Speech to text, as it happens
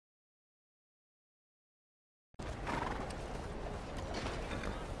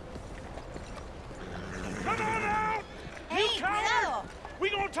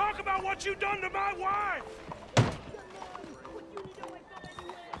about what you done to my wife!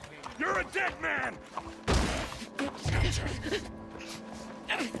 You're a dead man!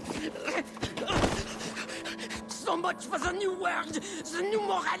 So much for the new world, the new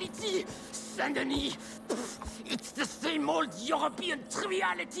morality. Saint-Denis. It's the same old European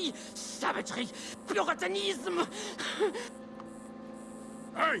triviality, savagery, puritanism.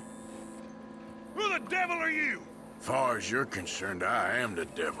 Hey! Who the devil are you? Far as you're concerned, I am the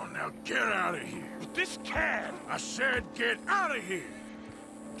devil. Now get out of here. This can! I said get out of here!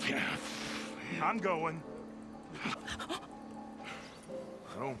 Yeah, I'm going. I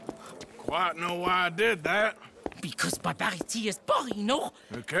don't quite know why I did that. Because barbarity is boring, no?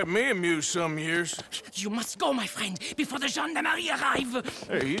 It kept me amused some years. You must go, my friend, before the gendarmerie arrive.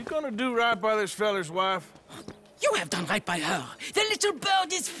 Hey, you gonna do right by this feller's wife? You have done right by her. The little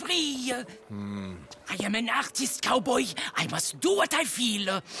bird is free. I am an artist, cowboy. I must do what I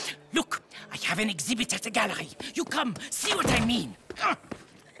feel. Look, I have an exhibit at the gallery. You come, see what I mean.